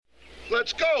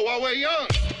Let's go while we're young.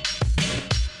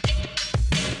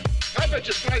 I bet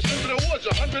you slice into the woods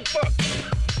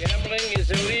 $100. Gambling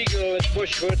is illegal at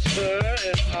Bushwood, sir,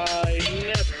 and I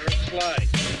never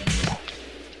slice.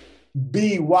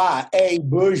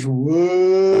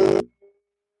 BYABushwood.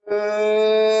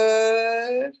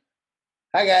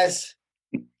 Hi, guys.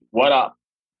 What up?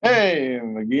 Hey,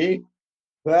 McGee.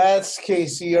 That's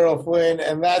Casey Earl Flynn,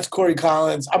 and that's Corey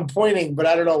Collins. I'm pointing, but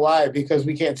I don't know why, because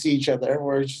we can't see each other.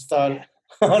 We're just on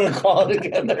a call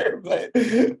together. But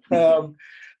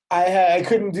I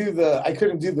couldn't do the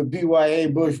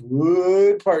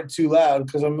BYABushwood part too loud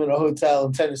because I'm in a hotel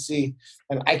in Tennessee,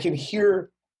 and I can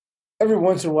hear every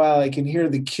once in a while. I can hear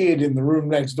the kid in the room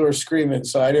next door screaming,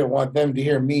 so I didn't want them to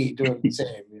hear me doing the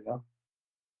same.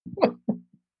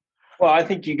 Well, I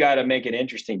think you got to make it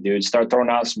interesting, dude. Start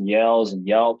throwing out some yells and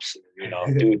yelps.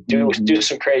 Do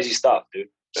some crazy stuff, dude.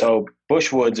 So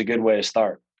Bushwood's a good way to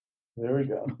start. There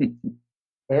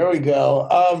we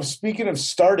go. Speaking of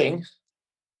starting,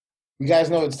 you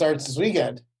guys know what starts this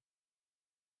weekend?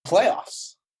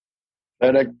 Playoffs.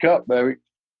 FedEx Cup, baby.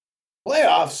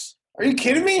 Playoffs? Are you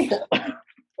kidding me?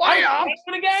 Playoffs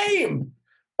for the game.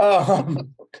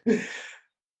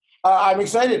 I'm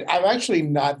excited. I'm actually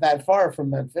not that far from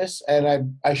Memphis,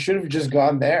 and I should have just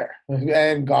gone there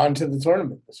and gone to the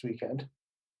tournament this weekend.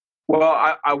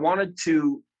 Well, I wanted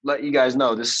to let you guys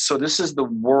know this. So this is the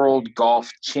World Golf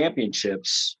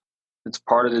Championships. It's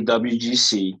part of the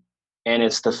WGC, and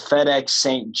it's the FedEx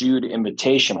St. Jude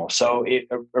Invitational. So it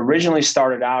originally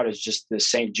started out as just the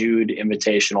St. Jude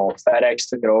Invitational. FedEx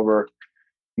took it over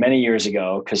many years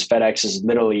ago because FedEx is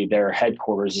literally their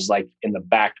headquarters is like in the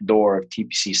back door of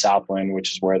TPC Southland,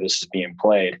 which is where this is being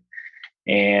played.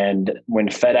 And when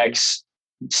FedEx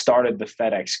started the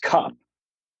FedEx Cup,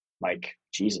 like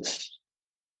Jesus,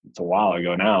 it's a while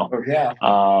ago now. Oh, yeah.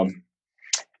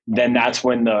 Then that's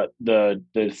when the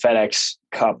FedEx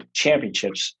Cup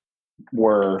championships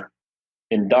were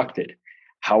inducted.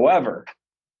 However,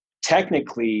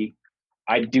 technically,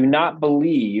 I do not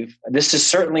believe this is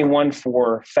certainly one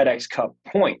for FedEx Cup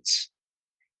points,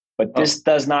 but this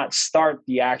does not start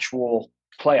the actual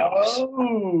playoffs.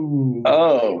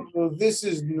 Oh, this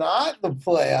is not the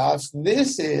playoffs.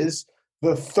 This is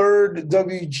the third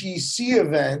WGC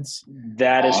event.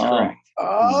 That is correct.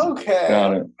 Okay.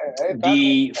 Got it. Okay.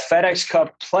 The FedEx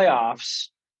Cup playoffs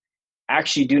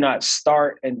actually do not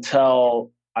start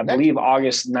until, I believe,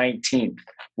 August 19th,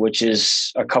 which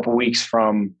is a couple weeks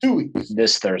from 2 weeks.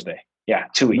 This Thursday. Yeah,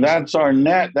 2 weeks. That's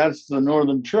That's the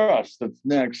Northern Trust that's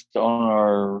next on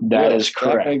our That list. is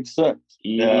correct. That makes sense.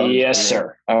 Yes,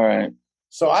 sir. All right.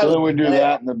 So then we do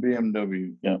that in the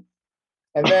BMW. Yeah.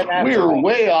 And then We were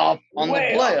way off on the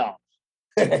Way playoffs.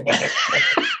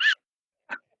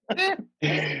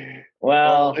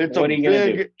 Well, it's what a are you going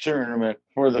to do? big tournament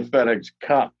for the FedEx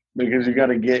Cup because you got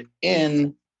to get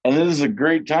in. And this is a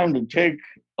great time to take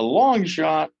a long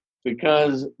shot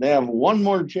because they have one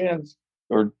more chance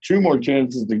or two more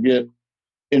chances to get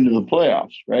into the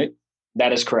playoffs, right?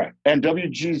 That is correct. And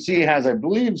WGC has, I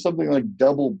believe, something like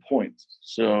double points.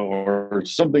 So, or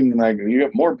something like you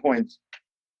get more points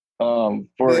for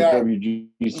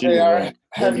WGC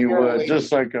than you would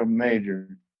just like a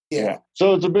major. Yeah.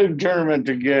 So it's a big tournament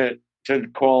to get to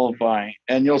qualify.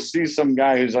 And you'll see some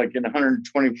guy who's like in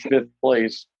 125th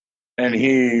place and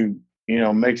he,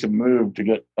 makes a move to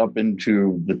get up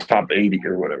into the top 80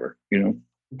 or whatever,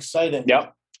 Exciting.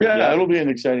 Yep. Yeah, it'll be an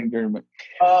exciting tournament.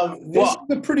 This is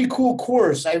a pretty cool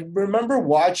course. I remember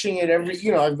watching it I've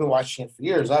been watching it for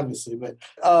years, obviously, but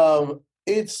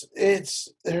it's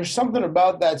there's something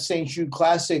about that St. Jude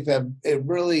Classic that it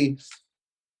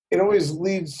always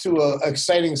leads to a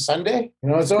exciting Sunday.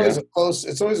 It's always a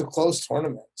close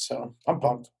tournament. So I'm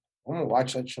pumped. I'm gonna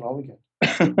watch that shit all weekend.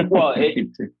 Well,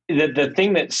 the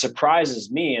thing that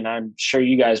surprises me, and I'm sure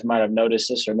you guys might have noticed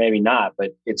this or maybe not,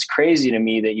 but it's crazy to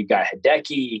me that you got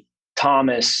Hideki,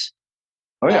 Thomas,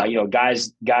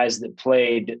 guys that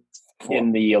played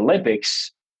in the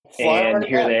Olympics, and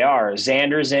here they are.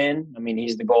 Xander's in. I mean,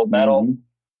 he's the gold medal. Mm-hmm.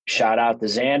 Shout out to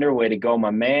Xander. Way to go, my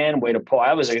man. Way to pull.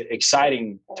 That was an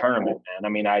exciting tournament, man. I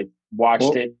mean, I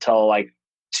watched it till like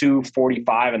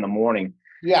 2:45 in the morning.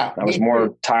 Yeah, I was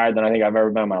more tired than I think I've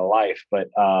ever been in my life. But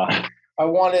I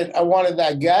wanted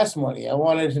that gas money. I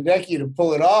wanted Hideki to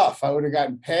pull it off. I would have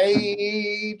gotten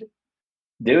paid.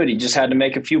 Dude, he just had to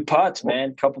make a few putts,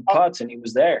 man. A couple putts, and he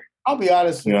was there. I'll be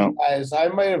honest with you guys. I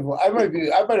might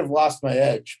have lost my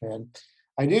edge, man.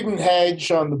 I didn't hedge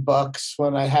on the Bucks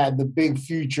when I had the big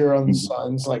future on the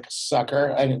Suns, like a sucker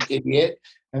and an idiot.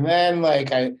 And then,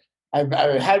 like I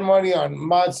had money on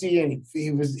Muncy, and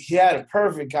he had a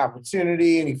perfect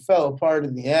opportunity, and he fell apart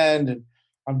in the end. And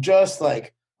I'm just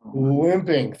like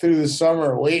limping through the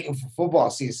summer, waiting for football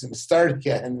season to start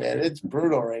again, man. It's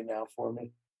brutal right now for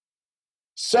me.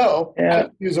 So I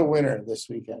choose a winner this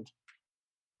weekend.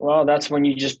 Well, that's when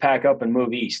you just pack up and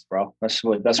move east, bro. That's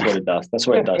what it does. That's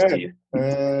what it does to you.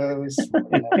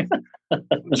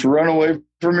 Just run away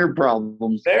from your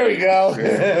problems. There we go.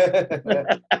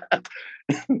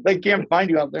 They can't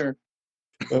find you out there.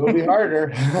 It'll be harder.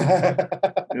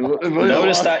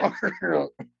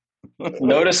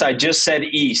 Notice I just said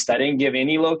east. I didn't give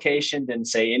any location, didn't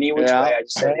say any which way. I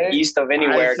just said east of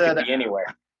anywhere. It could be anywhere.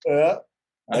 Yeah.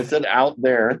 I said out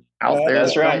there.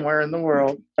 That's somewhere right. In the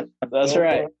world. That's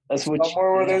right. That's what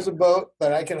somewhere where there's a boat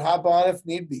that I can hop on if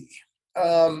need be.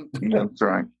 That's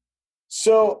right.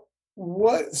 So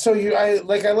what? So I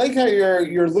like how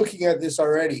you're looking at this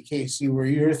already, Casey, where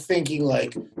you're thinking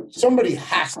like somebody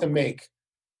has to make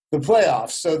the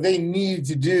playoffs, so they need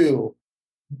to do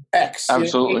X.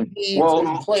 Absolutely. They need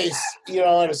to place,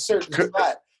 at a certain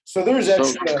spot. So there's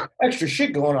extra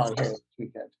shit going on here this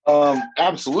weekend.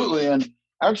 Absolutely, and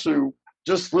actually,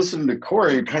 just listening to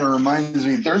Corey, it kind of reminds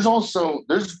me. There's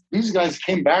these guys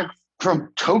came back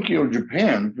from Tokyo,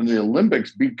 Japan, from the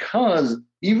Olympics, because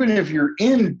even if you're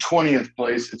in 20th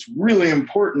place, it's really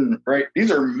important, right?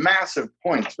 These are massive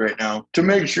points right now to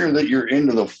make sure that you're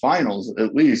into the finals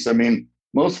at least. I mean,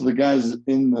 most of the guys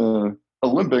in the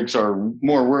Olympics are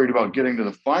more worried about getting to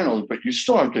the finals, but you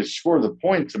still have to score the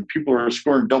points, and people are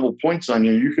scoring double points on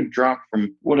you. You could drop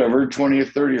from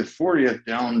 20th, 30th, 40th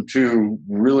down to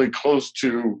really close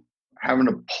to having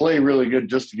to play really good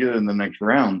just to get in the next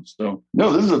round. So,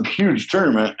 no, this is a huge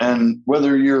tournament, and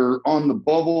whether you're on the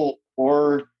bubble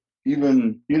or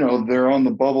even, they're on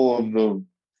the bubble of the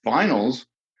finals,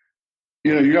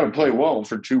 you got to play well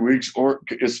for 2 weeks, or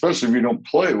especially if you don't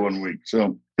play 1 week.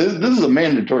 So this is a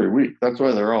mandatory week. That's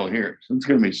why they're all here. So it's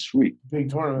going to be sweet. Big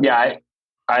tournament. Yeah,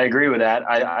 I agree with that.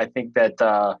 I think that,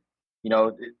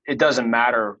 it doesn't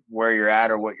matter where you're at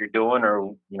or what you're doing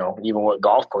or, even what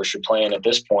golf course you're playing at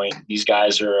this point. These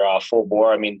guys are full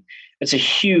bore. I mean, it's a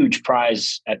huge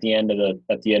prize at the end of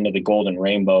the golden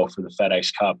rainbow for the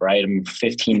FedEx Cup, right? I mean,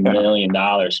 $15 million.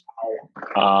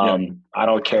 I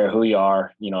don't care who you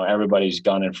are, everybody's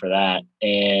gunning for that.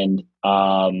 And,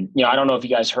 I don't know if you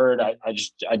guys heard,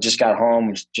 I just got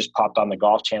home, just popped on the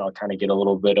Golf Channel to kind of get a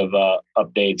little bit of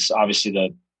updates. Obviously the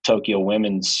Tokyo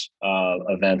women's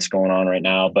events going on right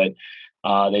now, but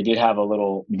they did have a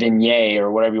little vignette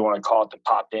or whatever you want to call it that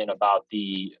popped in about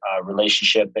the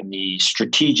relationship and the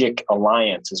strategic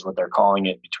alliance is what they're calling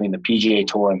it between the PGA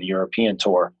Tour and the European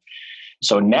Tour.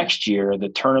 So next year, the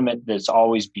tournament that's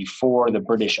always before the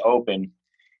British Open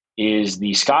is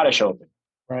the Scottish Open.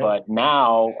 Right. But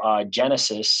now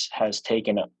Genesis has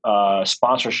taken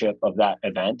sponsorship of that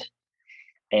event,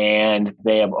 and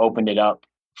they have opened it up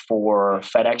for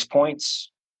FedEx points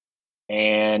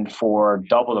and for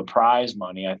double the prize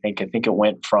money. I think it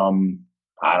went from,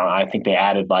 I think they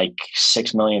added like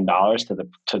 $6 million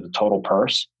to the total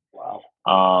purse. Wow.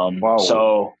 Wow.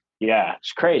 So yeah,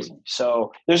 it's crazy.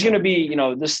 So there's going to be,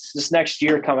 this next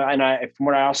year coming, and from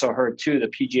what I also heard too, the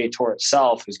PGA Tour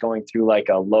itself is going through like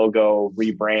a logo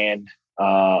rebrand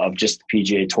of just the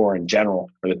PGA Tour in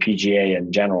general, or the PGA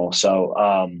in general. So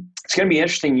it's going to be an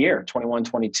interesting year, 21,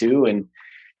 22. And,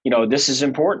 this is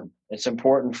important. It's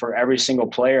important for every single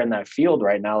player in that field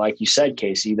right now, like you said,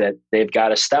 Casey, that they've got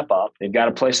to step up. They've got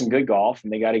to play some good golf,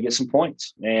 and they got to get some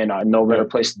points. And no better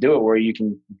place to do it where you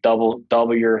can double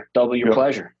your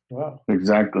pleasure. Wow.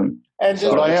 Exactly. And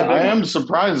but I am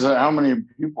surprised at how many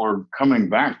people are coming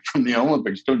back from the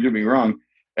Olympics. Don't get me wrong.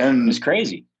 And it's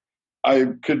crazy.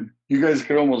 You guys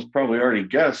could almost probably already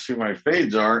guess who my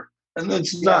fades are. And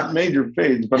it's not major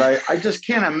fades, but I just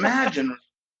can't imagine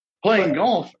playing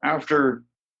golf after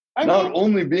not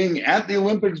only being at the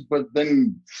Olympics, but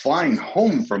then flying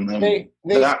home from them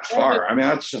that far. I mean,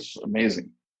 that's just amazing.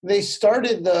 They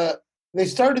started the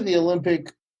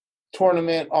Olympic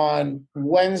tournament on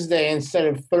Wednesday instead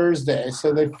of Thursday,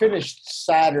 so they finished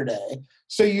Saturday.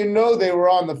 So they were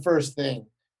on the first thing.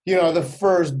 The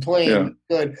first plane. Yeah.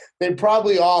 Good. They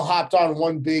probably all hopped on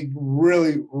one big,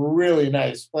 really, really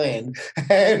nice plane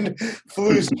and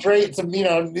flew straight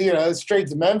to, straight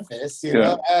to Memphis,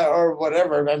 or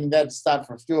whatever. I mean, that stopped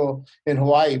for fuel in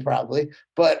Hawaii probably.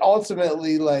 But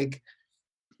ultimately,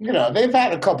 they've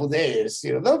had a couple days.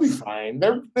 They'll be fine.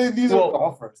 These are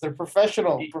golfers. They're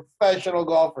professional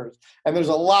golfers, and there's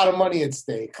a lot of money at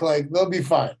stake. They'll be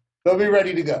fine. They'll be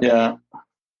ready to go. Yeah.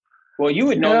 Well, you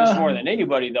would know this more than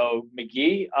anybody, though,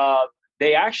 McGee.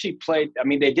 They actually played. I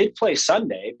mean, they did play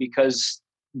Sunday because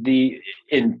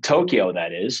in Tokyo,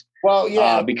 that is. Well,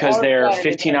 yeah. Because they're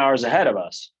 15 hours ahead of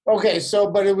us. Okay, so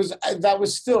but it was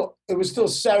still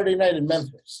Saturday night in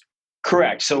Memphis.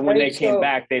 Correct. So when Right, they came so-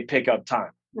 back, they pick up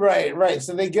time. Right.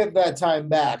 So they get that time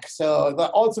back. So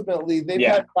ultimately, they've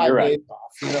had 5 you're right. days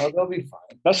off. They'll be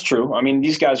fine. That's true. I mean,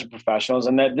 these guys are professionals,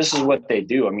 and this is what they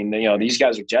do. I mean, these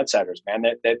guys are jet setters, man.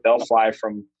 They'll fly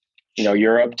from,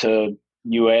 Europe to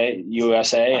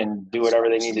USA and do whatever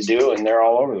they need to do, and they're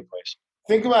all over the place.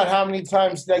 Think about how many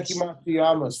times Hideki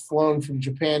Matsuyama's flown from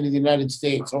Japan to the United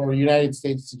States or United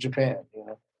States to Japan.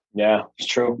 Yeah, it's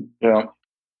true. Yeah.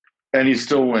 And he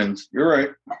still wins. You're right.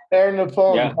 Aaron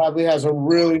Napoleon Yeah. probably has a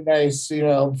really nice,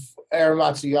 Air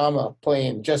Matsuyama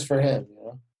plane just for him.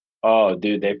 Oh,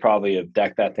 dude, they probably have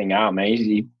decked that thing out, man.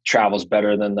 He travels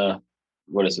better than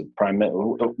what is it, prime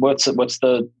minister? What's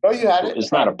the? Oh, you had it.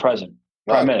 It's not a president,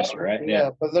 prime minister, right?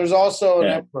 Yeah, but there's also an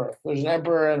Yeah. emperor. There's an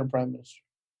emperor and a prime minister.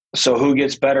 So who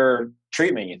gets better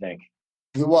treatment, you think?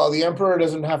 Well, the emperor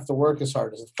doesn't have to work as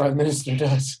hard as the prime minister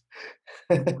does.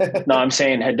 No, I'm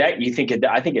saying Hideki.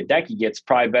 I think Hideki gets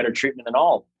probably better treatment than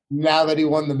all. Now that he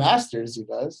won the Masters, he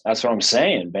does. That's what I'm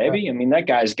saying, baby. I mean, that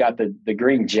guy's got the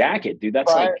green jacket, dude.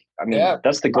 That's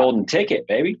that's the golden ticket,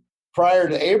 baby. Prior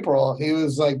to April, he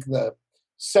was like the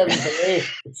seventh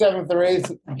or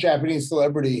eighth Japanese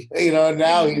celebrity. And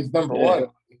now he's number one.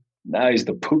 Now he's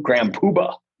the Grand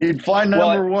Poobah. He'd fly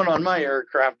number one on my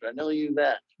aircraft. I know you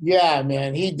that. Yeah,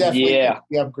 man. He definitely gets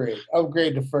the upgrade.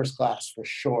 Upgrade to first class for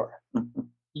sure.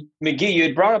 McGee, you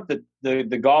had brought up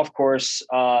the golf course.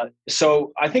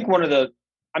 So I think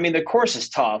the course is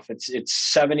tough.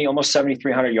 It's almost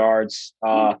 7,300 yards.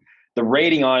 The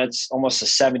rating on it's almost a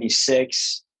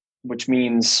 76, which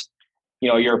means,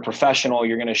 you're a professional.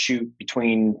 You're going to shoot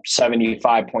between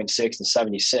 75.6 and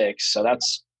 76. So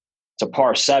it's a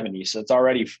par 70. So it's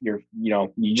already,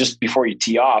 you just before you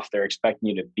tee off, they're expecting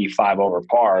you to be 5 over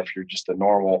par if you're just a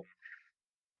normal,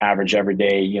 average,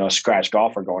 everyday, scratch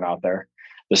golfer going out there.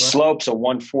 The slope's a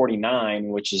 149,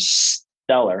 which is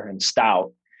stellar and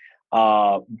stout.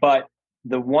 But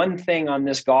the one thing on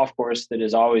this golf course that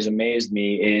has always amazed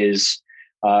me is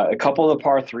a couple of the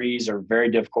par threes are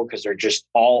very difficult because they're just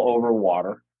all over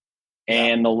water.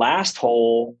 And the last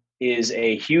hole is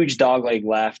a huge dogleg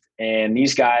left, and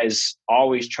these guys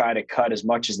always try to cut as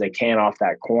much as they can off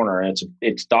that corner. And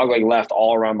it's dogleg left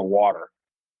all around the water.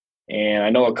 And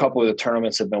I know a couple of the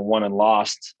tournaments have been won and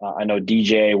lost. I know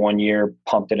DJ one year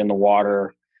pumped it in the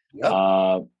water.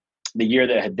 Yep. The year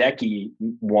that Hideki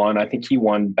won, I think he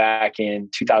won back in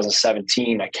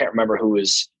 2017. I can't remember who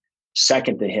was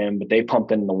second to him, but they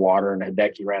pumped it in the water and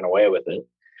Hideki ran away with it.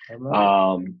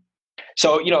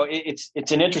 So,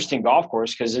 it's an interesting golf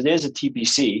course because it is a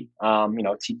TPC.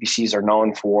 TPCs are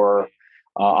known for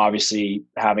obviously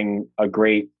having a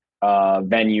great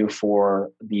venue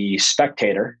for the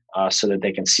spectator so that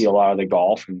they can see a lot of the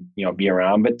golf and, be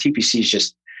around. But TPC is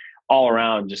just all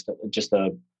around just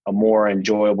a more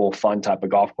enjoyable, fun type of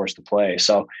golf course to play.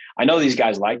 So I know these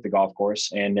guys like the golf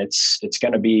course, and it's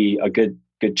going to be a good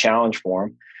challenge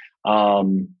for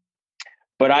them.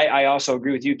 But I also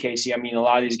agree with you, Casey. I mean, a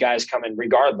lot of these guys come in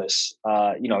regardless.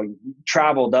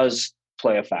 Travel does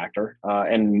play a factor.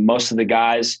 And most of the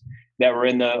guys that were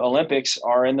in the Olympics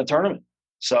are in the tournament.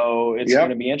 So it's going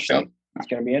to be interesting. Yep. It's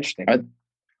going to be interesting.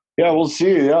 We'll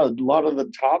see. Yeah, a lot of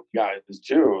the top guys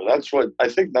too. That's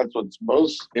what's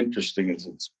most interesting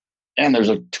and there's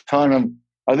a ton of,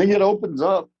 I think it opens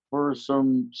up for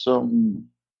some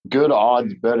good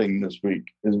odds betting this week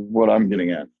is what I'm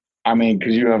getting at. I mean,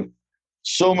 because you have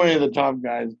so many of the top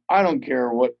guys, I don't care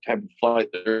what type of flight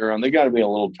they're on, they got to be a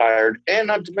little tired. And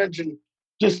not to mention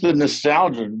just the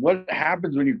nostalgia. What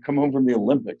happens when you come home from the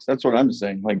Olympics? That's what I'm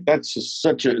saying. Like, that's just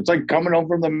it's like coming home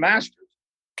from the Masters.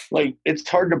 Like, it's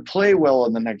hard to play well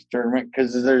in the next tournament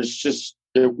because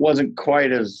it wasn't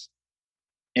quite as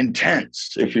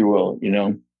intense, if you will,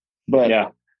 But yeah,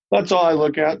 that's all I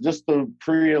look at, just the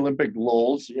pre-Olympic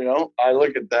lulls, I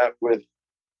look at that with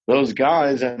those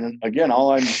guys. And again,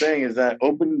 all I'm saying is that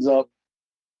opens up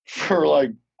for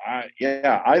I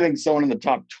think someone in the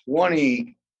top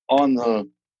 20 on the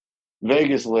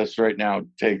Vegas list right now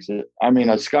takes it. I mean,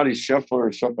 a Scotty Scheffler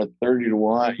or something at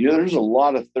 30-1. There's a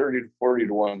lot of 30 to 40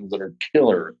 to 1s that are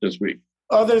killer this week.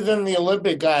 Other than the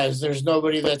Olympic guys, there's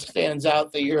nobody that stands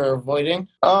out that you're avoiding?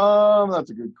 That's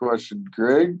a good question,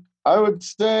 Greg. I would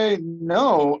say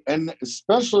no, and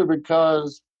especially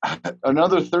because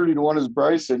another 30 to 1 is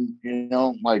Bryson.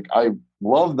 I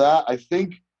love that. I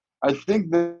think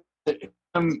that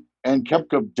him and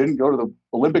Koepka didn't go to the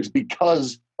Olympics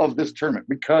because of this tournament,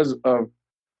 because of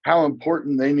how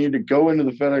important they need to go into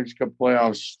the FedEx Cup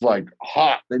playoffs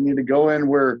hot. They need to go in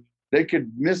where they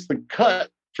could miss the cut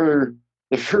for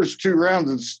the first two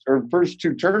rounds or first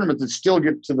two tournaments and still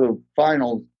get to the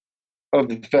finals of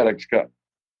the FedEx Cup.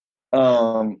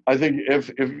 I think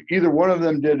if either one of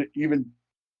them did even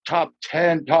top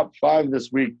 10, top 5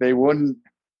 this week, they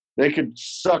could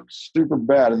suck super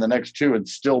bad in the next two and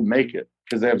still make it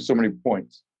because they have so many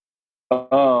points.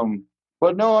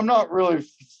 But no, I'm not really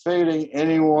fading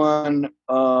anyone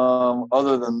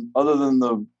other than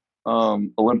the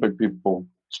Olympic people,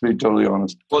 to be totally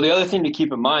honest. Well, the other thing to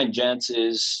keep in mind, gents,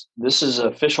 is this is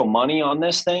official money on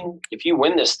this thing. If you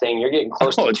win this thing, you're getting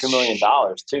close to $2 million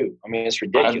too. I mean, it's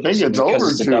ridiculous. I think it's over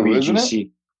it's 2, isn't it?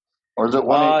 Or is it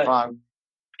 185?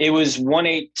 It was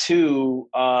 182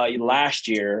 last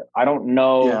year. I don't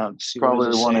know. Yeah, it's probably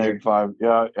 185.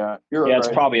 Yeah. You're right. It's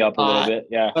probably up a little bit.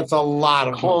 Yeah, that's a lot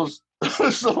of close.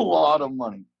 That's a lot of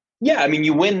money. Yeah, I mean,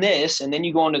 you win this, and then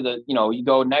you go into you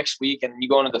go next week, and you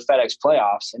go into the FedEx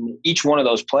playoffs, and each one of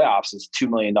those playoffs is $2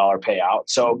 million payout.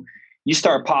 So you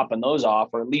start popping those off,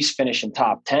 or at least finish in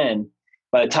top 10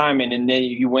 by the time, and then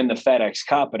you win the FedEx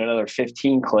Cup at another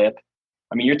 15 clip.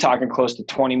 I mean, you're talking close to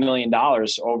 $20 million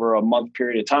over a month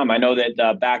period of time. I know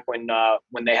that back when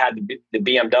they had the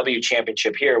BMW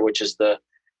Championship here, which is I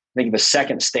think the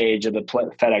second stage of the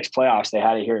FedEx playoffs, they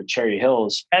had it here at Cherry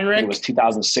Hills. It was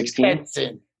 2016.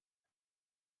 Benson.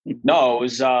 No, it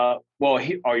was is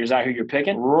that who you're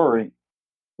picking? Rory.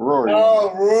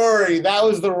 Oh, Rory. That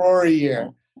was the Rory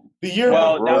year. The year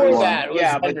before that was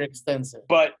Henrik Stenson.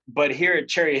 But here at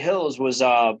Cherry Hills was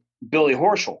Billy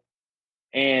Horschel.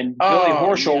 And Billy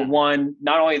Horschel won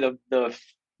not only the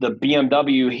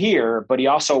BMW here, but he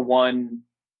also won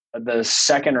the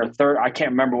second or third. I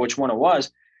can't remember which one it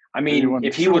was. I mean,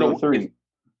 if he would have, and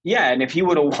if he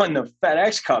would have won the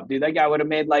FedEx Cup, dude, that guy would have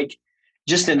made like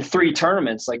just in 3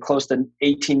 tournaments, like close to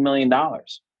 $18 million.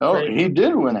 Oh, right? He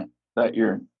did win it that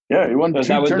year. Yeah, he won 2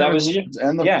 tournaments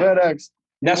and the FedEx.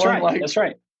 That's right. That's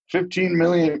right. 15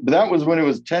 million, but that was when it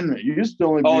was 10 million. You used to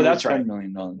only be $10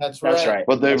 million. That's right.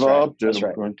 But they've upped it,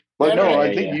 of course. But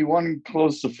I think he won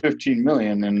close to 15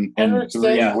 million in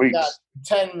 3 weeks. Got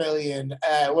 10 million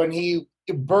when he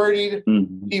birdied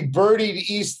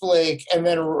Eastlake and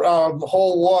then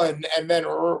hole 1 and then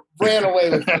ran away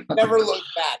with it. Never looked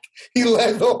back. He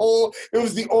led the whole. It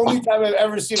was the only time I've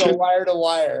ever seen a wire to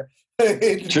wire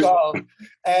in golf.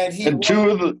 And he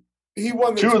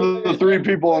won the 3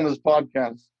 people on this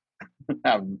podcast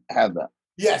have had that.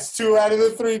 Yes, 2 out of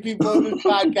the 3 people on this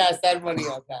podcast had money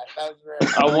on that. That was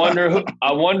rare.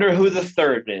 I wonder who the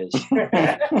third is.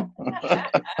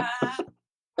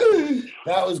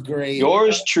 That was great.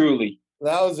 Yours truly.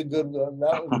 That was a good one.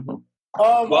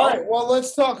 All right. Well,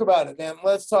 let's talk about it, man.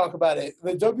 Let's talk about it.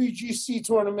 The WGC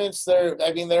tournaments, they're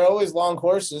always long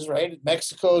courses, right?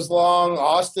 Mexico's long,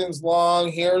 Austin's long,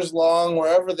 here's long,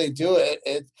 wherever they do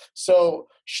it. So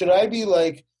should I be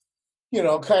like,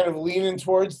 kind of leaning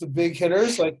towards the big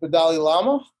hitters like the Dalai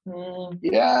Lama?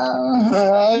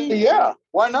 Yeah.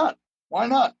 Why not?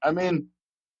 I mean,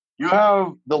 you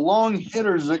have the long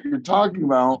hitters that you're talking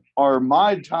about are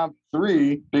my top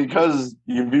 3 because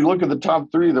if you look at the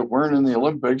top 3 that weren't in the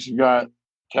Olympics, you got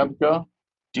Koepka,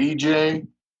 DJ,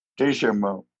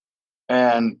 DeChambeau.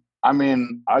 And I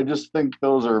mean, I just think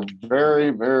those are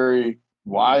very, very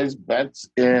wise bets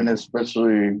in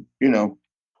especially,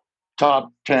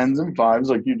 top 10s and 5s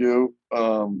like you do.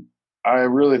 I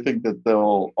really think that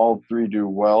they'll all 3 do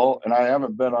well. And I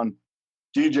haven't bet on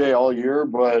DJ all year,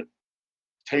 but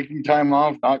taking time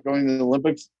off, not going to the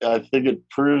Olympics, I think it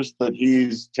proves that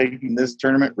he's taking this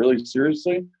tournament really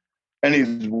seriously. And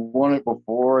he's won it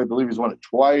before. I believe he's won it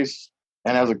twice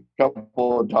and has a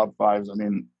couple of top 5s. I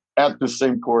mean, at the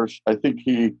same course, I think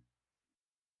he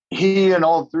and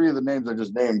all 3 of the names I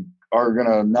just named are going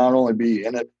to not only be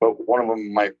in it, but one of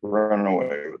them might run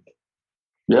away with it.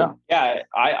 Yeah. Yeah,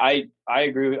 I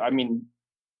agree. I mean,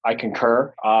 I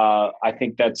concur. I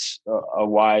think that's a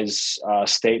wise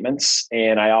statements.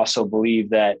 And I also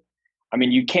believe that, I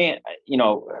mean, you can't,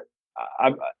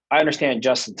 I understand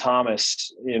Justin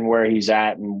Thomas and where he's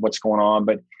at and what's going on,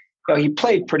 but he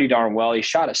played pretty darn well. He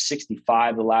shot a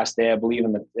 65 the last day, I believe,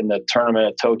 in the tournament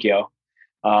at Tokyo.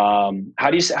 How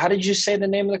did you say the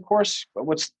name of the course?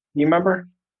 You remember?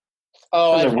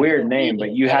 Oh, it was a weird name,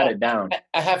 but you had it down.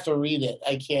 I have to read it.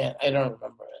 I don't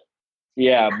remember it.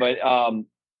 Yeah, but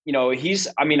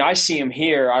I see him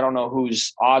here. I don't know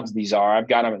whose odds these are. I've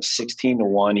got him at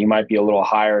 16-1. He might be a little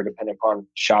higher depending upon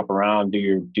shop around, do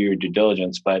your due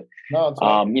diligence. But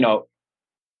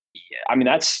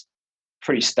that's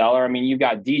pretty stellar. I mean, you've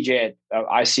got DJ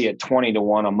I see at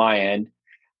 20-1 on my end.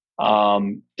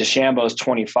 DeChambeau's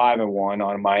 25-1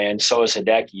 on my end. So is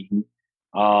Hideki.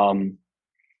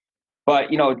 But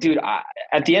dude,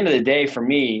 at the end of the day, for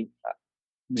me,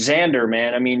 Xander,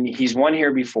 man. I mean, he's won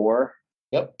here before.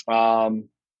 Yep.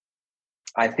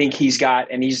 I think he's got,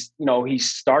 and he's, he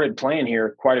started playing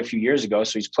here quite a few years ago.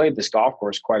 So he's played this golf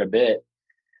course quite a bit.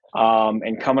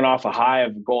 And coming off a high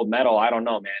of gold medal, I don't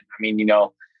know, man. I mean,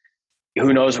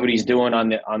 who knows what he's doing on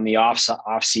the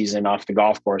off season off the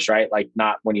golf course, right? Like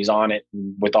not when he's on it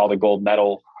with all the gold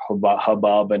medal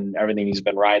hubbub and everything he's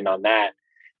been riding on that.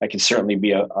 That can certainly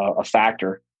be a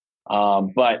factor.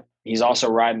 But he's also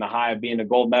riding the high of being a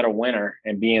gold medal winner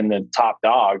and being the top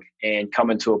dog and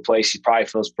coming to a place he probably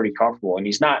feels pretty comfortable. And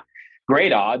he's not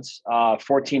great odds.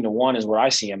 14-1 is where I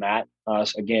see him at.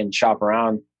 Again, shop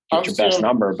around, get your best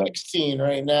number. But 16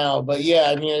 right now. But yeah,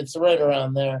 I mean, it's right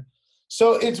around there.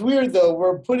 So it's weird, though.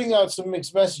 We're putting out some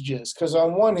mixed messages because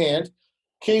on one hand,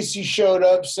 Casey showed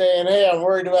up saying, hey, I'm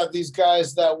worried about these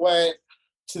guys that went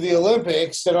to the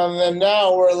Olympics. And then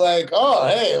now we're like, oh,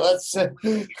 hey, let's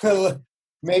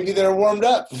maybe they're warmed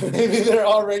up. Maybe they're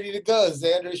all ready to go.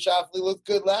 Xander Schauffele looked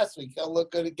good last week. He'll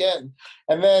look good again.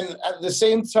 And then at the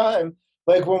same time,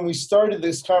 like when we started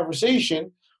this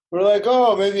conversation, we're like,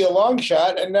 oh, maybe a long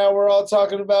shot, and now we're all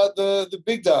talking about the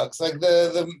big dogs, like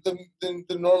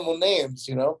the normal names,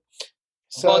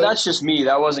 So that's just me.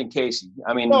 That wasn't Casey.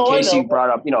 I mean, no, Casey brought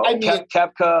up,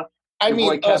 Kepka,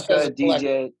 boy Kepka,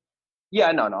 DJ.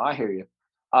 Yeah, no, I hear you.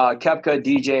 Kepka,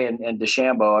 DJ, and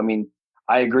DeChambeau. I mean,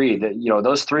 I agree that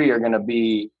those three are going to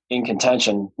be in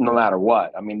contention no matter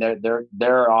what. I mean,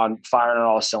 they're on firing on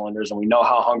all cylinders, and we know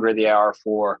how hungry they are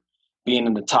for being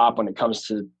in the top when it comes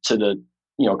to the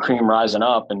cream rising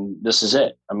up, and this is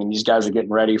it. I mean, these guys are getting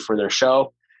ready for their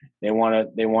show. They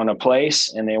want to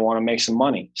place and they want to make some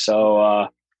money. So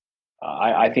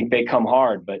I think they come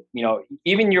hard. But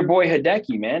even your boy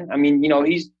Hideki, man. I mean,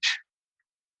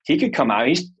 he could come out.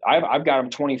 I've got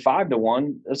him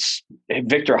 25-1. That's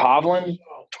Victor Hovland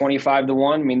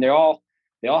 25-1. I mean, they all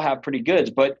have pretty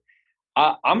goods. But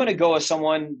I'm going to go with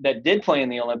someone that did play in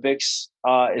the Olympics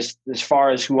as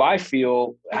far as who I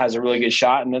feel has a really good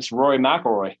shot, and that's Rory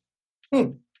McIlroy.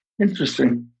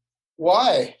 Interesting.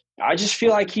 Why? I just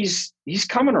feel like he's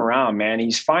coming around, man.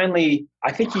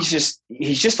 I think he's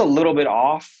just a little bit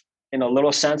off in a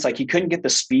little sense. Like he couldn't get the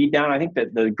speed down. I think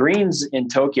that the greens in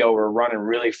Tokyo were running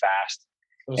really fast,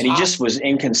 and he just was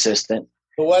inconsistent.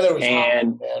 The weather was hot,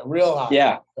 man. Real hot.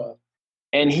 Yeah.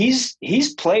 And he's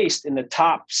placed in the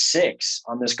top 6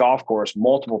 on this golf course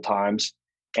multiple times,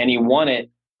 and he won it.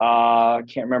 I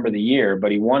can't remember the year,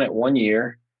 but he won it one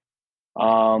year.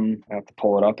 I have to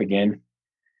pull it up again,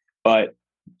 but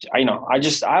I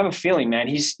have a feeling, man.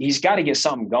 He's got to get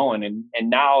something going, and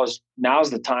now's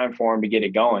the time for him to get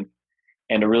it going,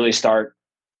 and to really start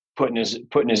putting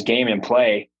his game in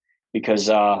play because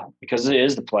it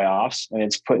is the playoffs, and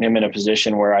it's putting him in a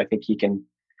position where I think he can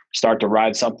start to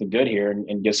ride something good here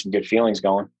and get some good feelings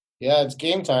going. Yeah, it's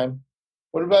game time.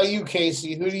 What about you,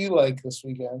 Casey? Who do you like this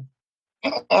weekend?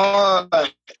 I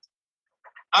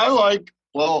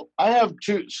have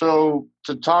two. So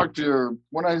to talk to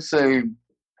when I say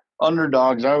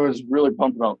underdogs, I was really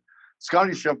pumped about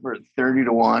Scotty Scheffler at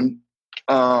 30-1.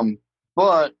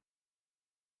 But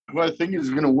who I think is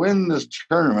going to win this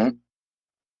tournament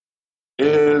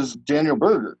is Daniel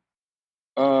Berger.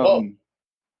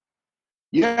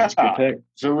 Yeah,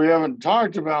 so we haven't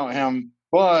talked about him,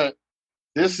 but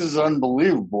this is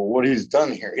unbelievable what he's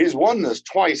done here. He's won this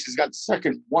twice. He's got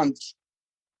second once.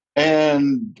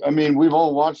 And, I mean, we've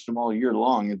all watched him all year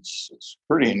long. It's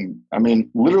pretty – I mean,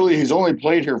 literally he's only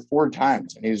played here 4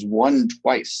 times, and he's won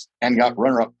twice and got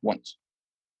runner-up once.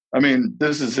 I mean,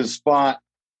 this is his spot.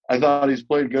 I thought he's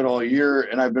played good all year,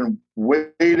 and I've been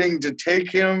waiting to take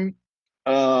him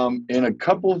in a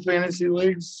couple of fantasy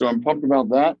leagues, so I'm pumped about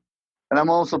that. And I'm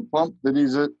also pumped that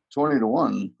he's at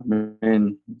 20-1. I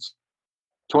mean, it's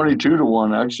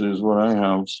 22-1 actually is what I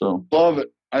have. So love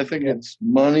it. I think it's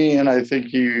money, and I think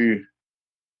he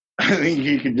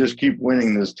could just keep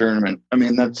winning this tournament. I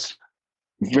mean, that's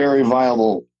a very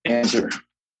viable answer.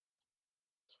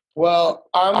 Well,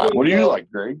 what do you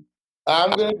like, Greg?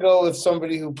 I'm going to go with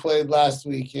somebody who played last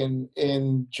week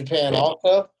in Japan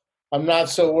also. I'm not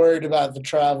so worried about the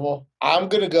travel. I'm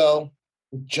going to go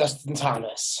with Justin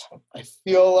Thomas. I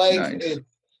feel like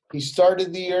he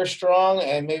started the year strong,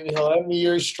 and maybe he'll end the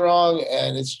year strong,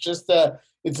 and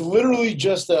it's literally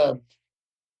just a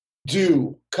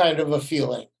due kind of a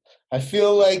feeling. I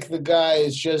feel like the guy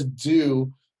is just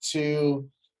due to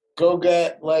go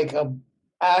get like a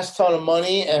ass ton of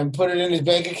money and put it in his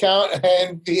bank account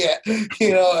and be,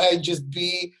 and just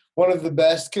be one of the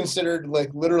best, considered like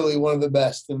literally one of the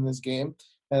best in this game.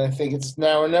 And I think it's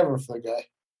now or never for the guy.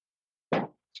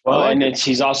 Well, like and it.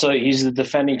 he's the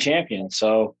defending champion,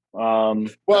 so Well,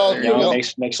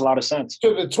 it makes a lot of sense.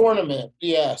 to the tournament,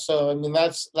 yeah. So I mean,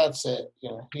 that's it.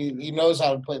 He knows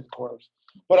how to play the course,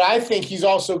 but I think he's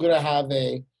also going to have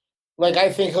I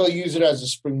think he'll use it as a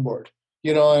springboard,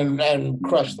 and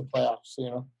crush the playoffs.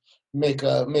 Make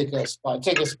a spot,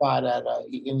 take a spot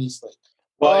in East Lake.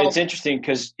 Well, it's interesting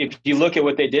because if you look at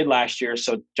what they did last year,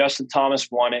 so Justin Thomas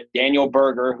won it. Daniel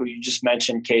Berger, who you just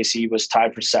mentioned, Casey, was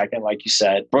tied for second, like you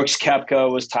said. Brooks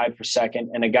Koepka was tied for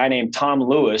second. And a guy named Tom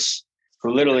Lewis,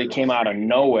 who literally came out of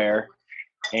nowhere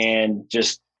and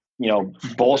just,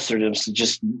 bolstered him,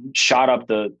 just shot up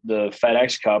the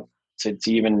FedEx Cup to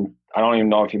even – I don't even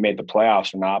know if he made the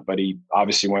playoffs or not, but he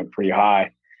obviously went pretty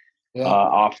high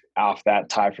off that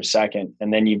tie for second.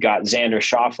 And then you've got Xander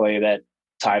Schauffele that –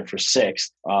 tied for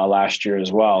sixth last year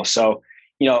as well. So,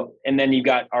 and then you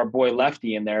got our boy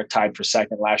Lefty in there tied for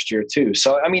second last year too.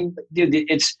 So, I mean, dude,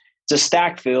 it's a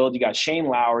stacked field. You got Shane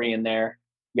Lowry in there.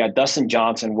 You got Dustin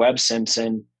Johnson, Webb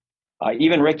Simpson,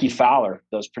 even Ricky Fowler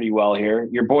does pretty well here.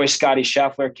 Your boy Scotty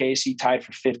Scheffler, Casey, tied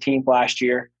for 15th last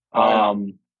year.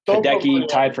 Hideki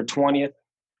tied for 20th.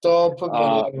 Don't put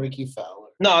money on Ricky Fowler.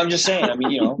 No, I'm just saying. I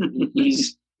mean, he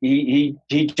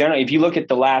generally, if you look at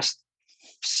the last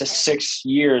 6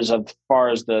 years as far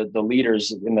as the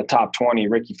leaders in the top 20,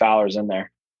 Ricky Fowler's in there.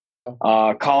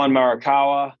 Colin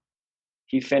Morikawa,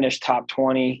 he finished top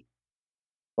 20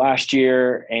 last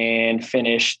year and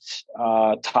finished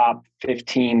top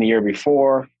 15 the year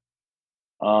before.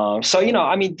 So,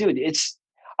 I mean, dude,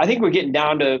 I think we're getting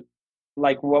down to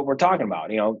like what we're talking about.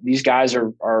 These guys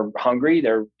are hungry.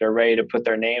 They're ready to put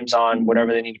their names on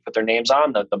whatever they need to put their names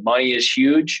on. The money is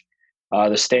huge.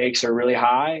 The stakes are really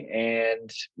high, and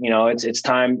it's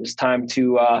time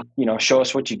to show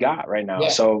us what you got right now. Yeah.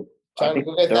 So I think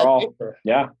they're all paper.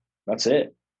 Yeah, that's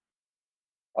it.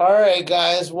 All right,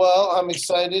 guys. Well, I'm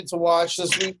excited to watch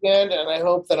this weekend, and I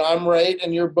hope that I'm right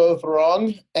and you're both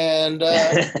wrong. And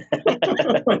I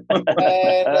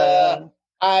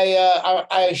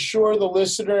assure the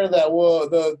listener that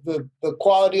the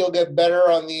quality will get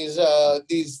better on these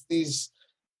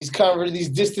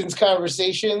distance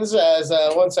conversations as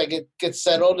once I get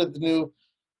settled at the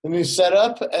new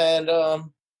setup. And I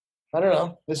don't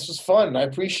know, this was fun. I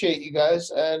appreciate you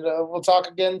guys, and we'll talk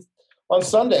again on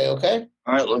Sunday. Okay.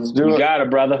 All right, let's do it. You got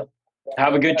it, brother.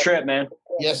 Have a good trip, man.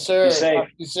 Yes, sir. Be safe. Talk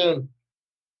to you soon.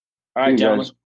 All right, gentlemen.